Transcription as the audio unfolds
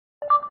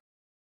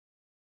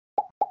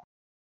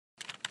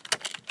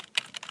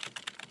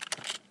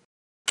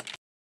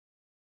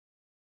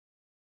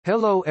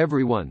Hello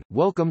everyone,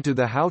 welcome to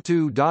the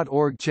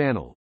howto.org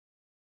channel.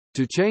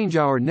 To change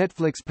our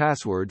Netflix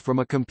password from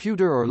a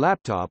computer or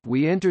laptop,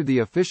 we enter the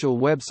official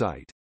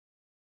website,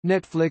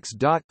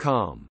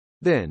 netflix.com.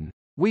 Then,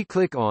 we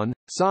click on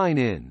Sign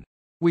In.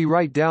 We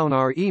write down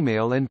our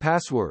email and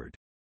password.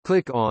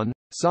 Click on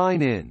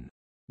Sign In.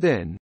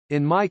 Then,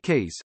 in my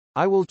case,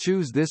 I will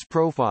choose this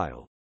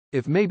profile.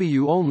 If maybe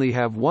you only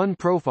have one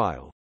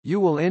profile, you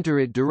will enter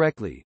it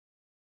directly.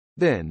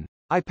 Then,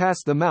 I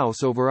pass the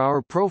mouse over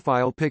our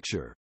profile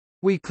picture.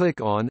 We click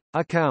on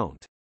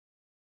Account.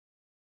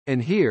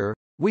 And here,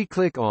 we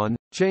click on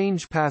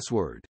Change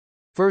Password.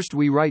 First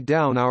we write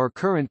down our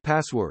current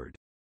password.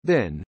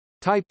 Then,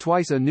 type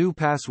twice a new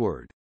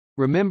password.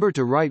 Remember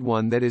to write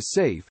one that is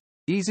safe,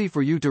 easy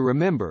for you to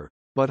remember,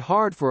 but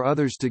hard for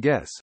others to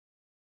guess.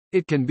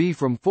 It can be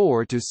from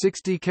 4 to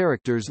 60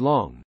 characters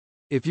long.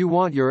 If you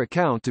want your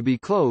account to be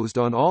closed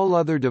on all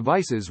other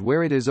devices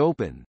where it is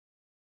open,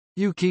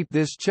 you keep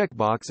this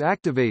checkbox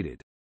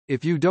activated.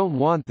 If you don't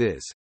want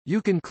this,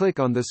 you can click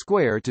on the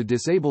square to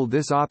disable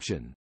this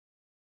option.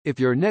 If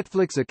your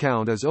Netflix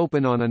account is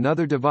open on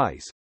another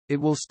device, it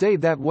will stay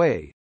that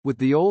way, with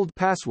the old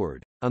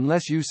password,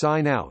 unless you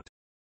sign out.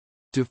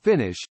 To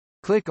finish,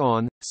 click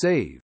on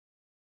Save.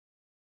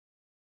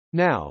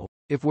 Now,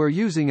 if we're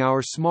using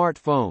our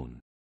smartphone,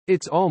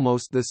 it's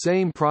almost the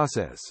same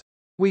process.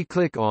 We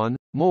click on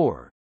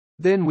More.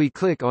 Then we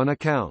click on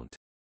Account.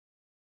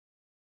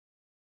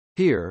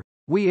 Here,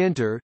 we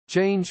enter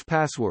Change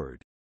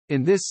Password.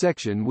 In this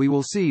section we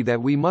will see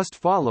that we must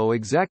follow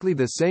exactly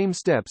the same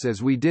steps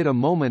as we did a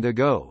moment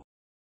ago.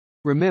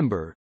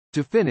 Remember,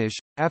 to finish,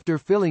 after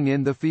filling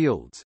in the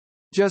fields,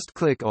 just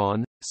click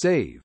on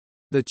Save.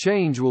 The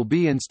change will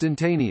be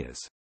instantaneous.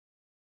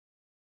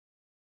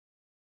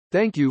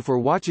 Thank you for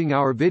watching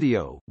our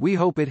video, we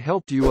hope it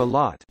helped you a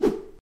lot.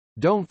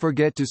 Don't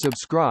forget to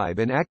subscribe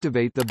and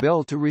activate the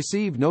bell to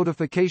receive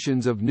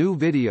notifications of new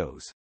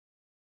videos.